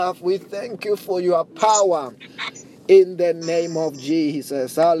We thank you for your power in the name of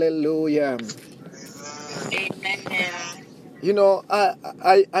Jesus. Hallelujah. Amen. You know,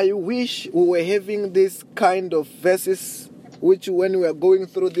 I wish we were having this kind of verses, which when we are going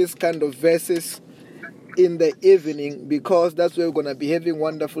through this kind of verses in the evening, because that's where we're going to be having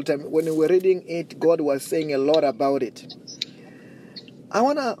wonderful time. When we were reading it, God was saying a lot about it. I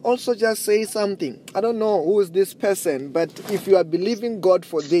want to also just say something. I don't know who is this person, but if you are believing God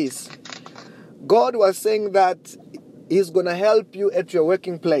for this, God was saying that He's going to help you at your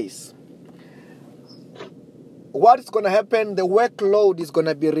working place. What is going to happen? The workload is going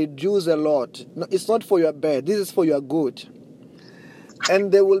to be reduced a lot. No, it's not for your bad. This is for your good.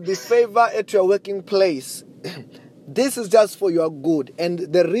 And there will be favor at your working place. This is just for your good. And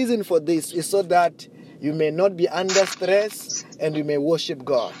the reason for this is so that you may not be under stress and you may worship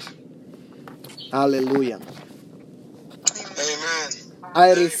God. Hallelujah. Amen.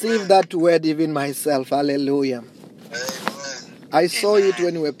 I received that word even myself. Hallelujah. Amen. I saw it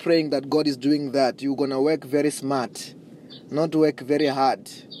when we were praying that God is doing that. You're going to work very smart, not work very hard.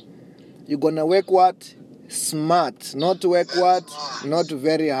 You're going to work what? Smart. Not work what? Not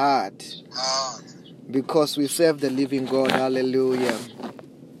very hard. Because we serve the living God. Hallelujah.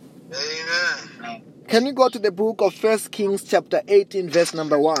 Amen. Can you go to the book of 1 Kings chapter 18 verse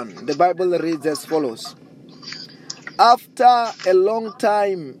number 1? The Bible reads as follows. After a long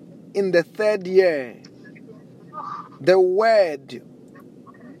time, in the 3rd year, the word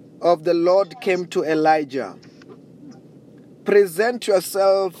of the Lord came to Elijah. Present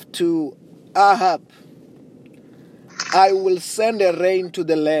yourself to Ahab. I will send a rain to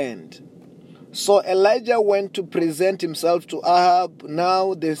the land. So Elijah went to present himself to Ahab.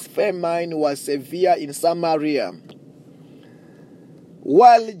 Now the famine was severe in Samaria.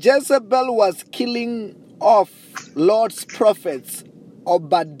 While Jezebel was killing off Lord's prophets,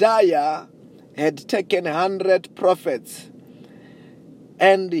 Obadiah had taken 100 prophets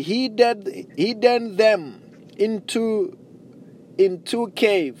and hidden them in two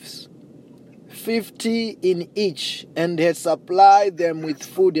caves, 50 in each, and had supplied them with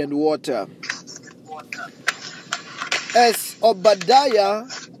food and water. As Obadiah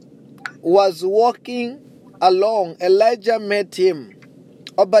was walking along, Elijah met him.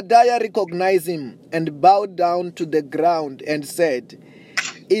 Obadiah recognized him and bowed down to the ground and said,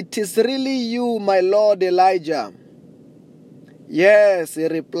 "It is really you, my Lord Elijah." "Yes," he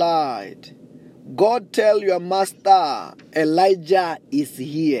replied. "God tell your master, Elijah is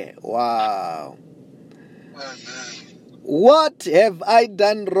here." Wow. "What have I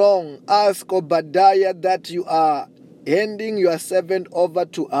done wrong?" asked Obadiah, "that you are handing your servant over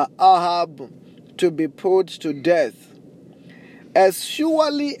to Ahab to be put to death? As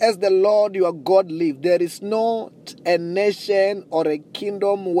surely as the Lord your God lives, there is not a nation or a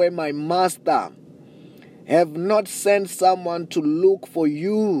kingdom where my master have not sent someone to look for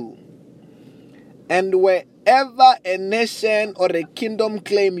you. And wherever a nation or a kingdom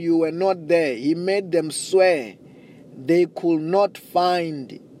claim you were not there, he made them swear they could not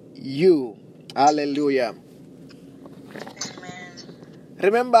find you." Hallelujah.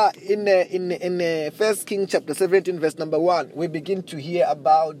 Remember in 1 Kings chapter 17 verse number 1, we begin to hear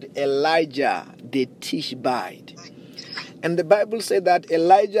about Elijah the Tishbite. And the Bible said that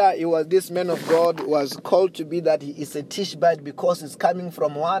Elijah, he was this man of God, was called to be that he is a Tishbite because he's coming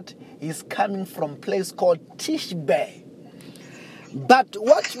from what? He's coming from a place called Tishbe. But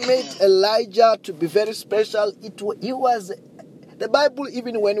what made Elijah to be very special, the Bible,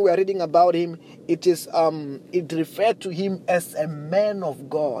 even when we are reading about him, it referred to him as a man of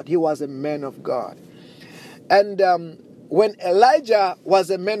God. He was a man of God. And when Elijah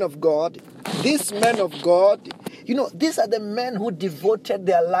was a man of God, this man of God, these are the men who devoted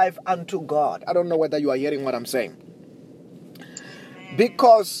their life unto God. I don't know whether you are hearing what I'm saying.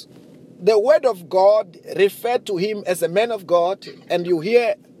 Because the word of God referred to him as a man of God, and you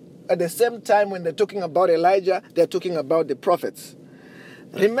hear at the same time when they're talking about Elijah, they're talking about the prophets.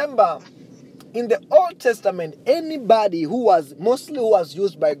 Remember, in the Old Testament, anybody who was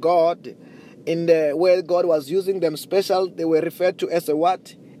used by God, in the where God was using them special, they were referred to as a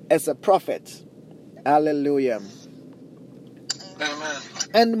what? As a prophet. Hallelujah. Amen.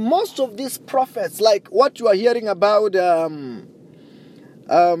 And most of these prophets, like what you are hearing about,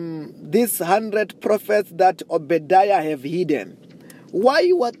 these 100 prophets that Obadiah have hidden,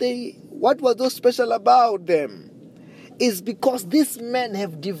 why were they? What was so special about them? Is because these men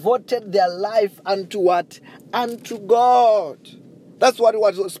have devoted their life unto what? Unto God. That's what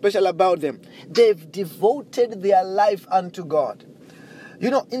was so special about them. They've devoted their life unto God.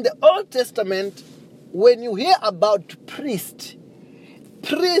 In the Old Testament, when you hear about priests,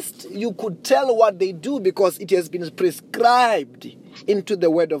 Priests, you could tell what they do because it has been prescribed into the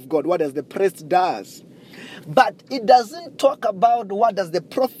word of God, what does the priest does. But it doesn't talk about what does the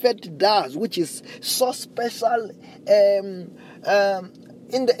prophet does, which is so special in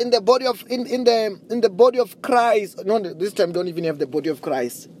the body of Christ. No, this time don't even have the body of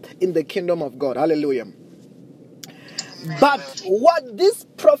Christ in the kingdom of God. Hallelujah. But what these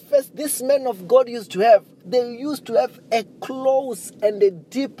prophets, these men of God used to have, they used to have a close and a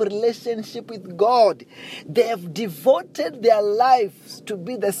deep relationship with God. They have devoted their lives to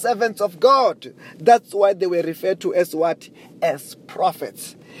be the servants of God. That's why they were referred to as what? As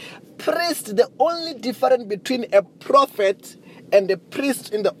prophets. Priest, the only difference between a prophet and a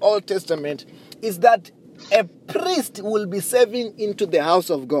priest in the Old Testament is that a priest will be serving into the house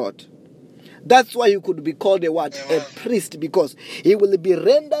of God. That's why he could be called a what? A priest, because he will be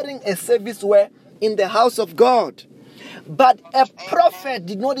rendering a service where? In the house of God. But a prophet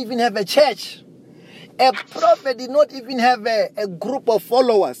did not even have a church. A prophet did not even have a group of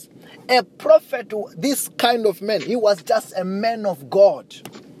followers. A prophet, this kind of man, he was just a man of God.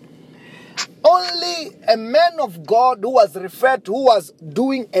 Only a man of God who was referred to, who was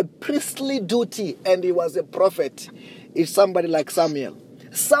doing a priestly duty, and he was a prophet, is somebody like Samuel.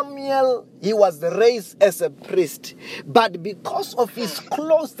 Samuel, he was raised as a priest, but because of his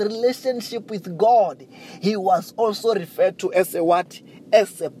close relationship with God, he was also referred to as a what?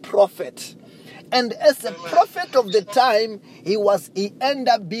 As a prophet. And as a prophet of the time, he ended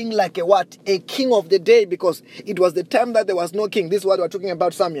up being like a what? A king of the day, because it was the time that there was no king. This is what we're talking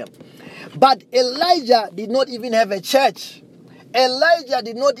about, Samuel. But Elijah did not even have a church. Elijah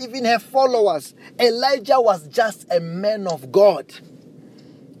did not even have followers. Elijah was just a man of God.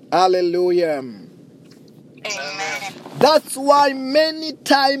 Hallelujah. Amen. That's why many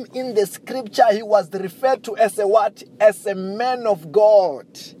times in the scripture he was referred to as a what? As a man of God.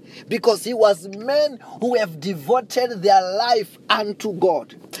 Because he was men who have devoted their life unto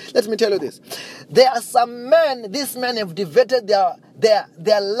God. Let me tell you this. There are some men, these men have devoted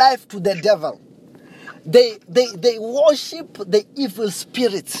their life to the devil. They worship the evil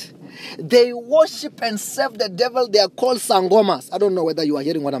spirit. They worship and serve the devil. They are called Sangomas. I don't know whether you are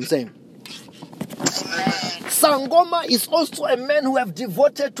hearing what I'm saying. Sangoma is also a man who have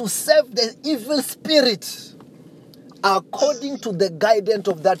devoted to serve the evil spirit according to the guidance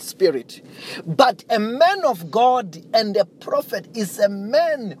of that spirit. But a man of God and a prophet is a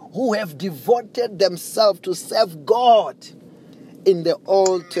man who have devoted themselves to serve God in the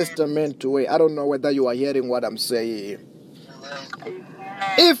Old Testament way. I don't know whether you are hearing what I'm saying.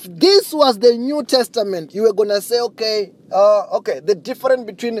 If this was the New Testament, you were going to say, okay, the difference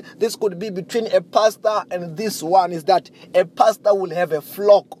between this could be between a pastor and this one is that a pastor will have a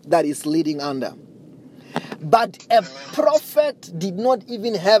flock that is leading under. But a prophet did not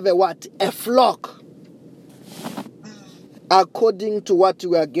even have a what? A flock. According to what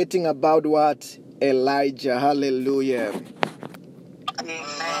we are getting about what? Elijah. Hallelujah.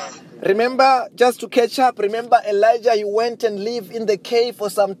 Remember, just to catch up, remember Elijah, he went and lived in the cave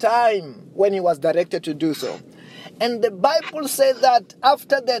for some time when he was directed to do so. And the Bible says that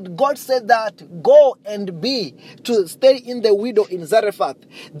after that, God said that, go and be to stay in the widow in Zarephath.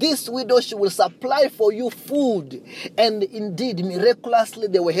 This widow, she will supply for you food. And indeed, miraculously,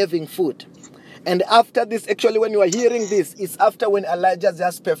 they were having food. And after this, actually, when you are hearing this, it's after when Elijah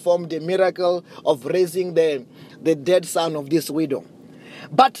just performed the miracle of raising the dead son of this widow.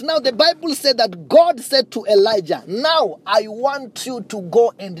 But now the Bible said that God said to Elijah, now I want you to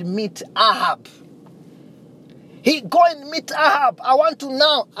go and meet Ahab. He go and meet Ahab. I want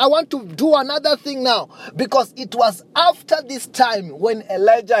to do another thing now. Because it was after this time when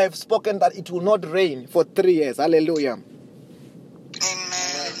Elijah have spoken that it will not rain for 3 years. Hallelujah. Amen.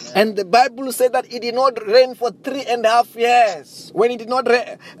 And the Bible said that it did not rain for 3.5 years. When it did not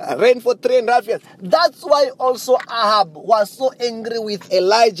rain for 3.5 years. That's why also Ahab was so angry with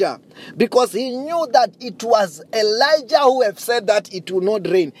Elijah. Because he knew that it was Elijah who have said that it will not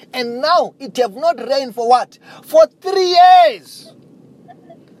rain. And now it have not rained for what? For 3 years.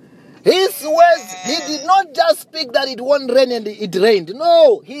 His words, he did not just speak that it won't rain and it rained.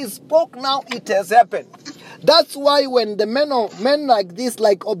 No, he spoke now, it has happened. That's why when the men like this,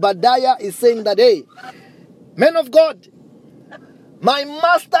 like Obadiah, is saying that, hey, men of God, my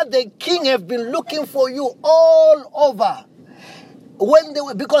master, the king, have been looking for you all over.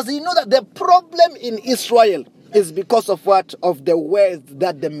 Because he knew that the problem in Israel is because of what? Of the words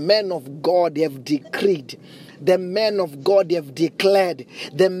that the men of God have decreed. The men of God have declared.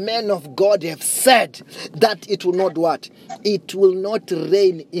 The men of God have said that it will not what? It will not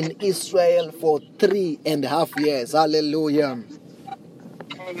rain in Israel for 3.5 years. Hallelujah.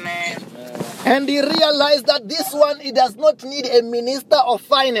 Amen. And he realized that this one, he does not need a minister of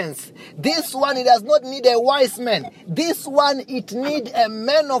finance. This one, he does not need a wise man. This one, it needs a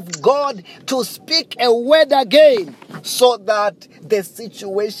man of God to speak a word again so that the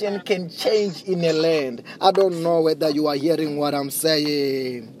situation can change in a land. I don't know whether you are hearing what I'm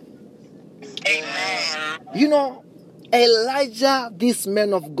saying. Amen. You know, Elijah, this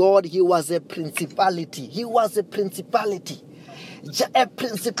man of God, he was a principality. He was a principality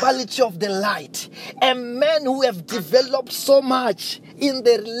of the light. A man who have developed so much in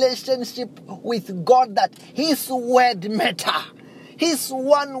the relationship with God that his word matter. His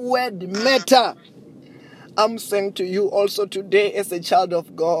one word matter. I'm saying to you also today, as a child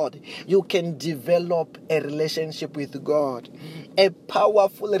of God, you can develop a relationship with God, a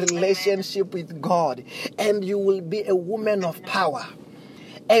powerful relationship with God, and you will be a woman of power,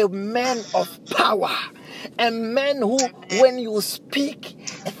 a man of power, a man who, when you speak,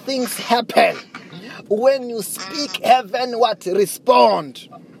 things happen. When you speak, heaven respond?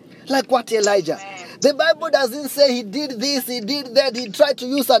 Like what Elijah. The Bible doesn't say he did this, he did that, he tried to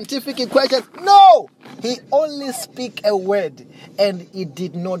use scientific equations. No! He only speak a word, and it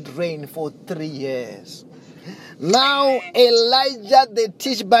did not rain for 3 years. Now Elijah the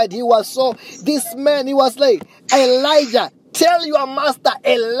Tishbite, he was like, Elijah, tell your master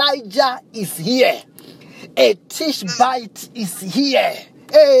Elijah is here. A Tishbite is here.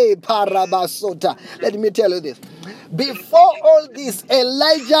 Hey, Parabasota. Let me tell you this. Before all this,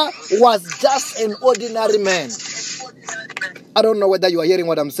 Elijah was just an ordinary man. I don't know whether you are hearing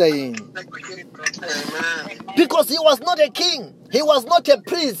what I'm saying. Because he was not a king. He was not a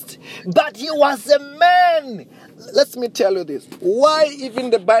priest. But he was a man. Let me tell you this. Why even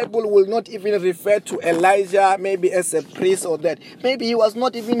the Bible will not even refer to Elijah maybe as a priest or that. Maybe he was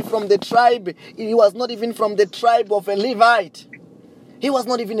not even from the tribe. He was not even from the tribe of a Levite. He was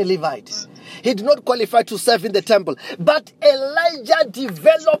not even a Levite. He did not qualify to serve in the temple. But Elijah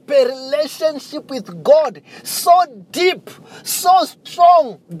developed a relationship with God so deep, so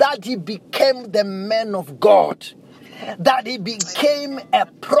strong, that he became the man of God. That he became a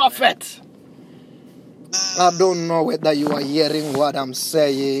prophet. I don't know whether you are hearing what I'm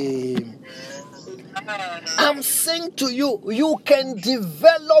saying. I'm saying to you, you can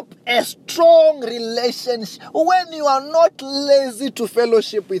develop a strong relationship when you are not lazy to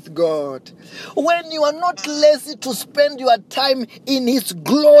fellowship with God. When you are not lazy to spend your time in His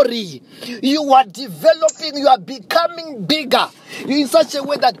glory. You are developing, you are becoming bigger in such a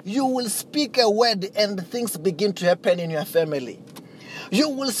way that you will speak a word and things begin to happen in your family. You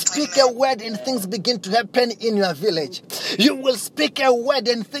will speak a word and things begin to happen in your village. You will speak a word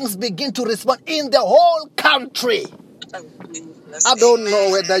and things begin to respond in the whole country. I don't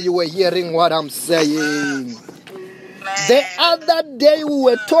know whether you were hearing what I'm saying. The other day we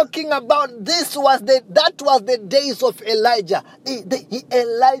were talking about that was the days of Elijah.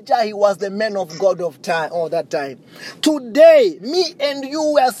 Elijah, he was the man of God of time all that time. Today, me and you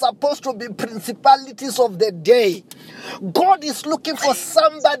were supposed to be principalities of the day. God is looking for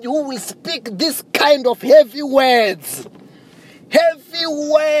somebody who will speak this kind of heavy words. Heavy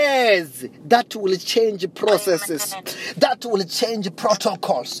words that will change processes, that will change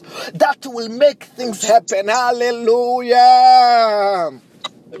protocols, that will make things happen. Hallelujah.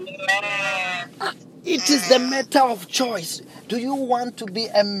 It is the matter of choice. Do you want to be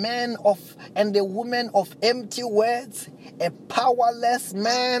a man of and a woman of empty words? A powerless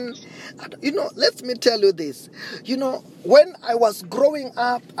man? Let me tell you this. When I was growing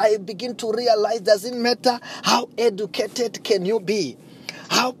up, I began to realize it doesn't matter how educated can you be.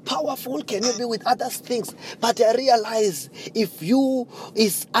 How powerful can you be with other things? But I realize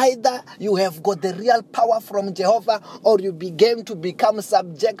is either you have got the real power from Jehovah, or you begin to become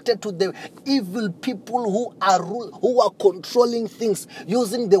subjected to the evil people who are controlling things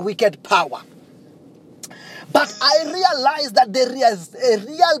using the wicked power. But I realize that there is a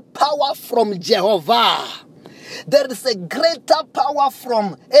real power from Jehovah. There is a greater power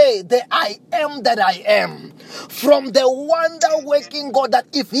from the I am that I am. From the wonder-working God, that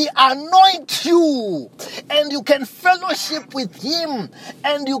if He anoints you and you can fellowship with Him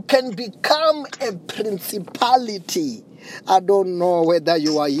and you can become a principality. I don't know whether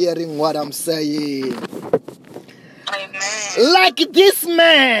you are hearing what I'm saying. Amen. Like this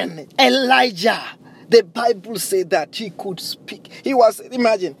man, Elijah. The Bible said that he could speak. He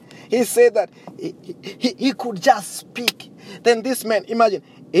said that he could just speak. Then this man, imagine,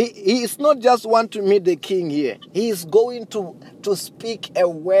 he is not just want to meet the king here. He is going to speak a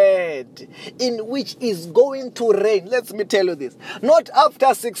word in which is going to reign. Let me tell you this. Not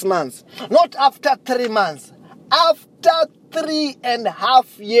after 6 months. Not after 3 months. After 3.5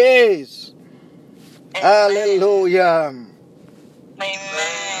 years. Hallelujah.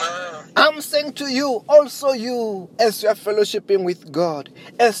 Amen. I'm saying to you, also you, as you are fellowshipping with God,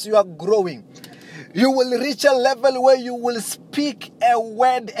 as you are growing, you will reach a level where you will speak a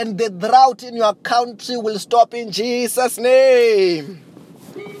word and the drought in your country will stop in Jesus' name.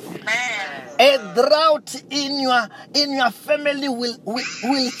 A drought in your family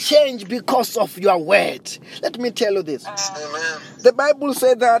will change because of your word. Let me tell you this. The Bible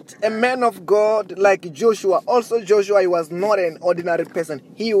said that a man of God like Joshua, also Joshua, he was not an ordinary person.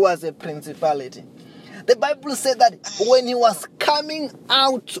 He was a principality. The Bible said that when he was coming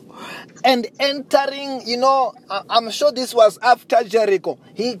out and entering, I'm sure this was after Jericho,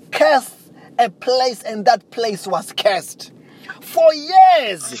 he cursed a place and that place was cursed. For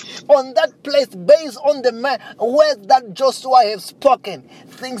years on that place, based on the words that Joshua has spoken,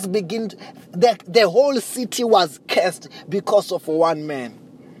 things begin. The whole city was cursed because of one man.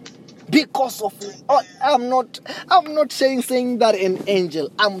 Because of, I'm not saying that an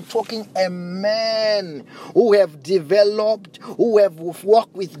angel. I'm talking a man who have developed, who have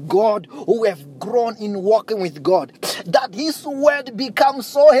walked with God, who have grown in walking with God. That his word becomes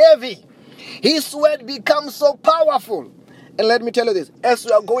so heavy, his word becomes so powerful. And let me tell you this, as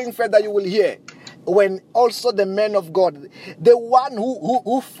we are going further, you will hear when also the man of God, the one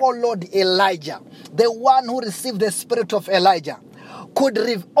who followed Elijah, the one who received the spirit of Elijah,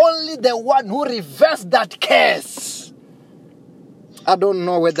 only the one who reversed that curse. I don't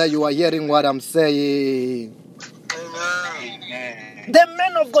know whether you are hearing what I'm saying. The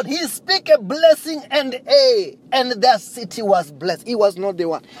man of God, he speak a blessing and their city was blessed. He was not the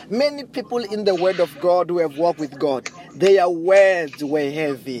one. Many people in the word of God who have walked with God, their words were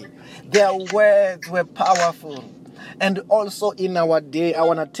heavy. Their words were powerful. And also in our day, I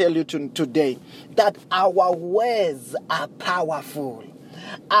want to tell you today that our words are powerful.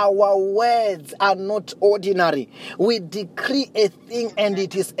 Our words are not ordinary. We decree a thing and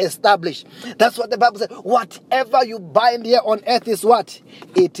it is established. That's what the Bible says. Whatever you bind here on earth is what?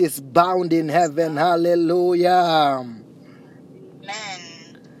 It is bound in heaven. Hallelujah.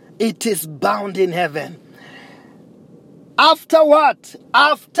 Amen. It is bound in heaven. After what?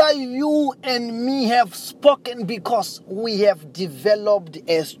 After you and me have spoken, because we have developed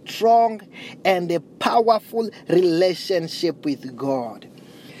a strong and a powerful relationship with God.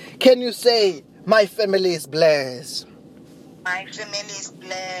 Can you say, my family is blessed? My family is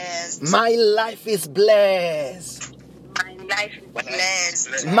blessed. My life is blessed. My life is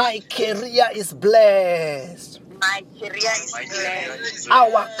blessed. My career is blessed. My career is blessed.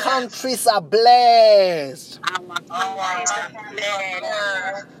 Our countries are blessed. Our countries are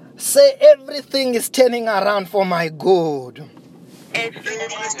blessed. Say, everything is turning around for my good. Everything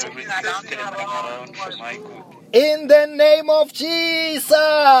is turning around for my good. In the name of Jesus. In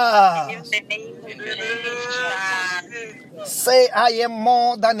the name of Jesus. Say, I am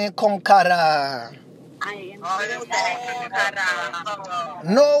more than a conqueror. I am more than a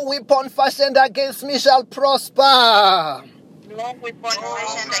conqueror. No weapon fashioned against me shall prosper. No weapon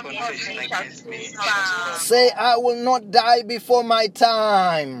fashioned against me shall prosper. Say, I will not die before my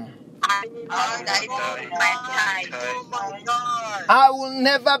time. I will not die before my time. I will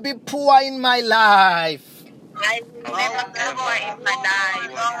never be poor in my life. I will never be poor in my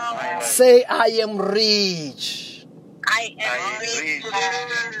life. Say, I am rich. I am rich.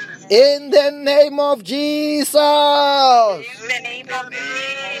 In the name of Jesus. In the name of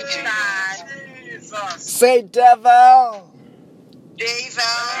Jesus. Say, devil,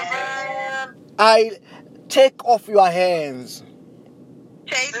 I take off your hands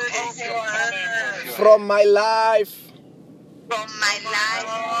Take off your hands from my life, from my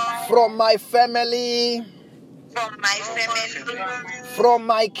life, from my family, from my family, from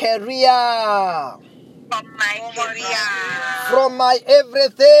my career, from my career, from my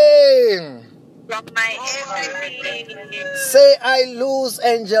everything. from my everything. Say, I lose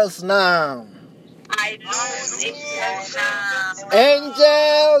angels now. I lose angels now.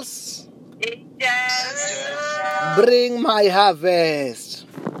 Angels, Angels, bring my harvest.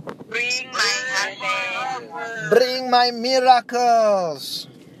 bring my harvest. Bring my miracles.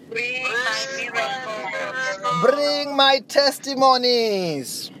 Bring my miracles. Bring my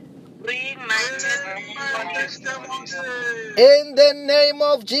testimonies. Bring my testimonies. In the name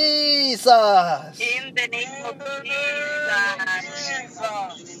of Jesus. In the name of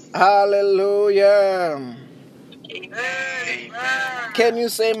Jesus. Hallelujah. Amen. Can you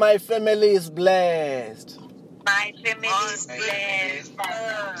say, my family is blessed? My family is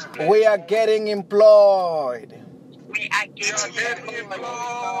blessed. We are getting employed. We are getting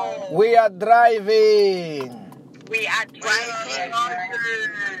employed. We are driving. We are driving on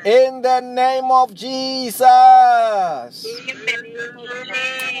in the name of Jesus. in the name of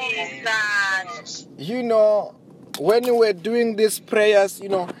Jesus. You know, when we were doing these prayers,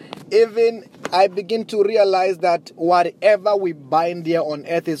 even I begin to realize that whatever we bind here on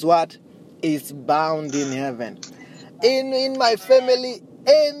earth is what? Is bound in heaven. In my family,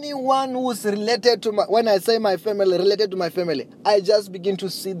 anyone who's related to when I say my family, related to my family, I just begin to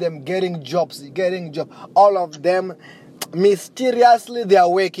see them getting jobs. All of them, mysteriously, they are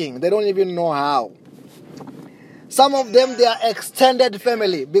working. They don't even know how. Some of them, they are extended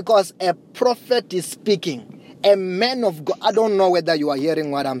family because a prophet is speaking. A man of God. I don't know whether you are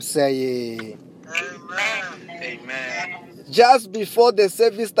hearing what I'm saying. Amen. Just before the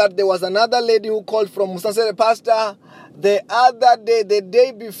service started, there was another lady who called from Musa and said, Pastor, the other day, the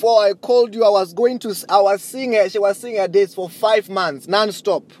day before I called you, I was seeing her. She was seeing her dates for 5 months,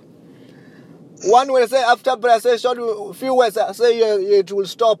 non-stop. One will say after prayer, say short few words, say it will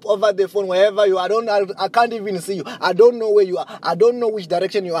stop over the phone wherever you are. I can't even see you. I don't know where you are. I don't know which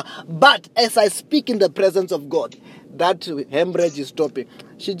direction you are. But as I speak in the presence of God, that hemorrhage is stopping.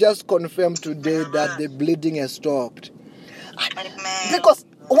 She just confirmed today that the bleeding has stopped. Because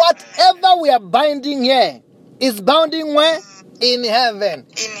whatever we are binding here is bounding where? In heaven.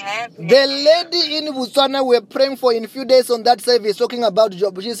 The lady in Botswana we're praying for in a few days on that service talking about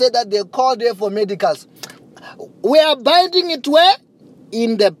job. She said that they called her for medicals. We are binding it where?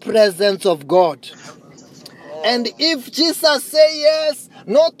 In the presence of God. And if Jesus say yes,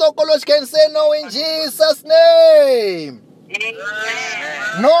 no Tokolos can say no in Jesus' name.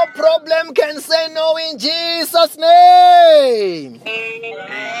 Amen. No problem can say no in Jesus' name. Amen.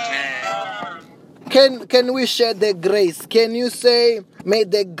 Can we share the grace? Can you say, may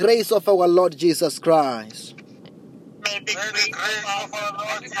the grace of our Lord Jesus Christ, May the grace of our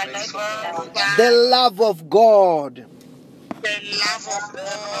Lord Jesus Christ, the love of God, the love of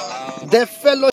God, the fellowship